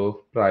because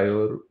of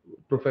prior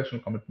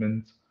professional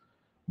commitments,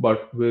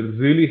 but we're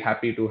really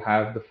happy to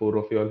have the four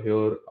of y'all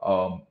here.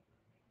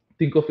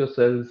 Think of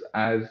yourselves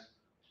as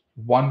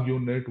one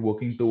unit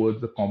working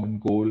towards a common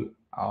goal.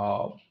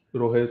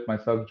 Rohit,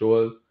 myself,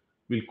 Joel,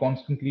 will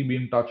constantly be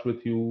in touch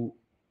with you.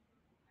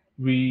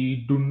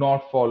 We do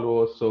not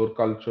follow a sir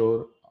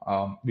culture.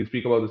 We'll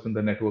speak about this in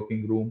the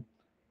networking room.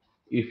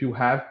 If you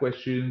have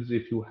questions,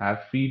 if you have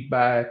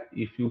feedback,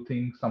 if you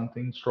think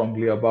something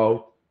strongly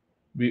about,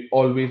 we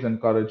always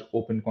encourage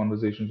open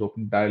conversations,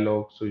 open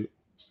dialogue. So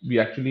we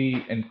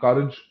actually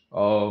encourage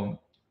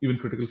even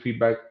critical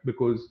feedback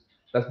because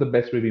that's the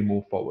best way we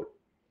move forward.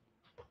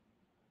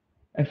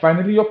 And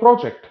finally, your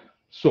project.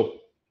 So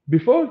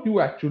before you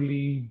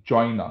actually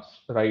join us,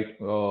 right,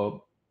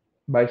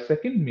 by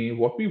 2nd May,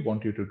 what we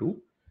want you to do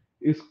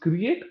is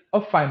create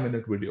a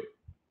 5-minute video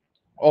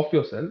of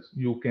yourselves.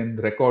 You can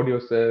record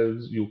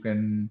yourselves, you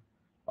can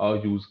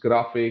use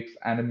graphics,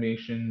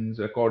 animations,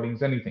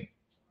 recordings, anything.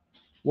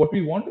 What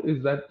we want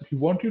is that we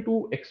want you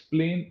to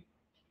explain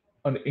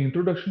an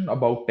introduction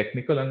about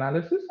technical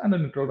analysis and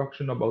an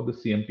introduction about the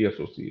CMT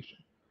association.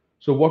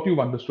 So, what you've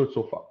understood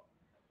so far.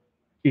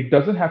 It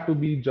doesn't have to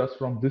be just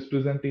from this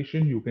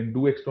presentation. You can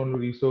do external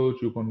research,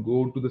 you can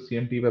go to the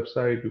CMT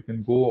website, you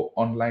can go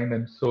online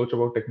and search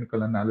about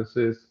technical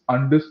analysis,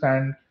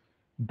 understand,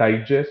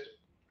 digest,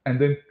 and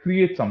then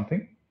create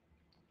something,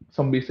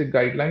 some basic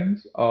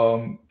guidelines.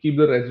 Keep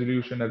the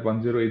resolution at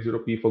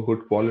 1080p for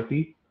good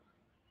quality.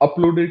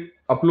 Upload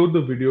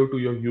the video to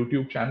your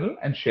YouTube channel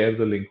and share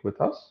the link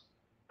with us.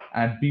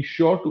 And be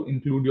sure to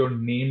include your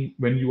name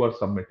when you are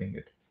submitting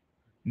it.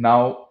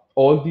 Now,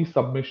 all these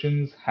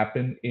submissions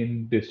happen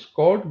in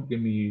Discord. Give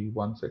me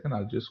 1 second.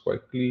 I'll just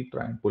quickly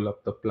try and pull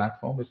up the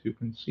platform if you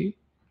can see.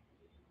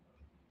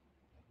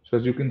 So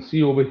as you can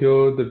see over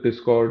here, the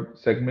Discord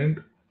segment,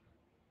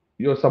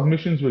 your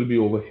submissions will be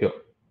over here,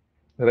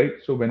 right?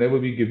 So whenever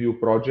we give you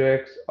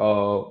projects,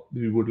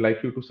 we would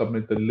like you to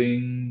submit the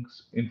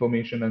links,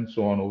 information, and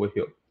so on over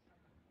here.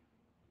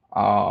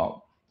 Uh,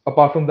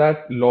 Apart from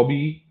that,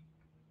 lobby,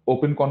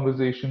 open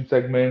conversation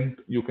segment,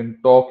 you can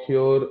talk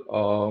here,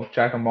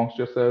 chat amongst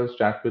yourselves,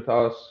 chat with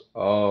us.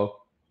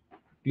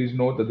 Please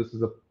note that this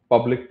is a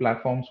public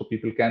platform, so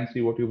people can see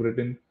what you've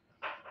written.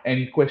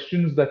 Any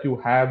questions that you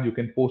have, you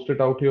can post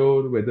it out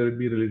here, whether it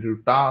be related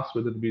to tasks,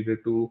 whether it be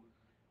related to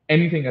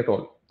anything at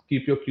all.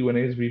 Keep your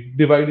Q&As. We've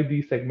divided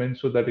these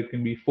segments so that it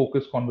can be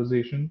focused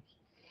conversations.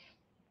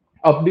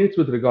 Updates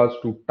with regards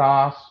to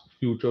tasks,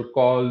 future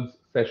calls,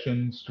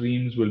 sessions,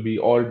 streams will be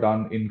all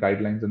done in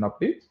guidelines and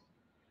updates.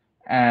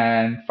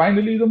 And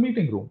finally, the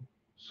meeting room.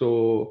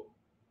 So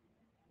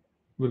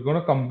we're going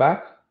to come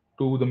back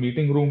to the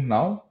meeting room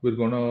now. We're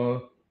going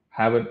to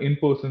have an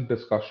in-person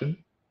discussion.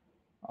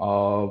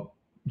 Uh,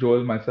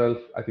 Joel, myself,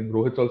 I think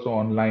Rohit's also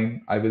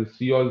online. I will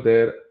see you all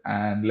there,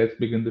 and let's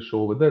begin the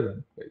show over there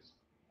then, guys.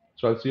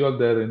 So I'll see you all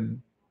there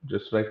in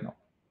just right now.